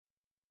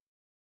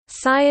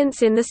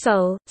Science in the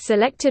Soul,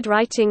 Selected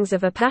Writings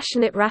of a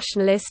Passionate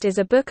Rationalist is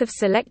a book of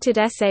selected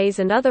essays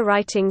and other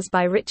writings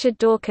by Richard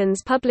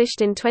Dawkins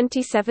published in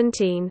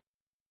 2017.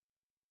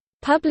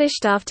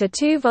 Published after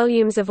 2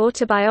 volumes of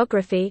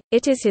autobiography,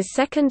 it is his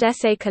second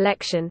essay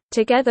collection,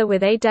 together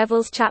with A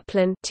Devil's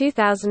Chaplain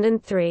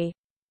 2003.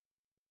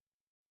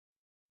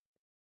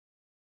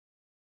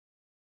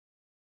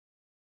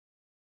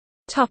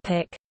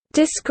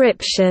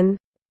 Description.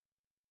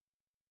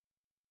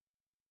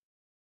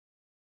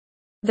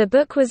 The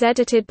book was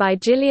edited by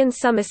Gillian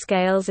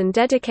Summerscales and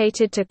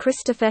dedicated to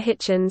Christopher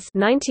Hitchens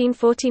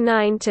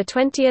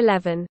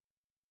 (1949–2011).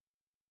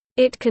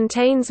 It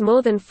contains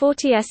more than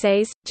 40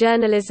 essays,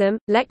 journalism,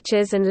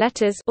 lectures and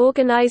letters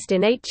organized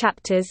in 8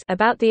 chapters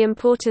about the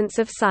importance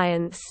of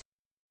science.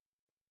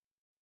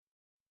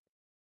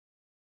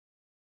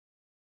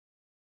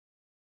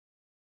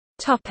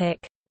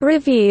 Topic: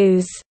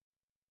 Reviews.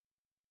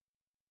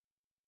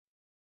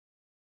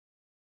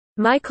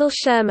 Michael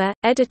Shermer,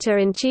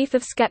 editor-in-chief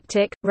of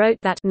Skeptic, wrote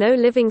that no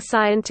living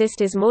scientist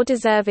is more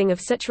deserving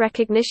of such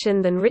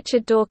recognition than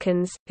Richard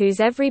Dawkins, whose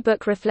every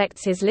book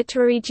reflects his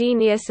literary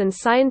genius and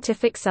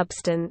scientific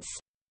substance.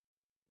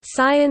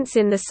 Science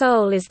in the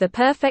Soul is the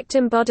perfect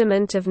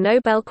embodiment of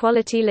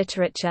Nobel-quality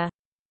literature.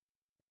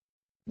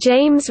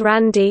 James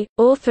Randi,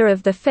 author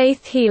of The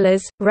Faith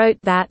Healers, wrote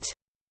that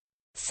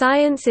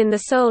Science in the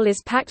Soul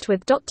is packed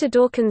with Dr.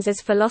 Dawkins's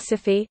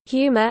philosophy,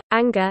 humor,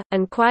 anger,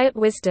 and quiet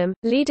wisdom,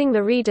 leading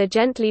the reader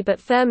gently but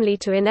firmly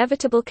to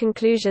inevitable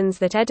conclusions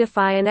that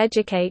edify and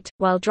educate,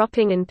 while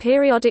dropping in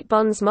periodic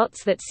bons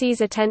mots that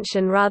seize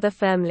attention rather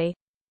firmly.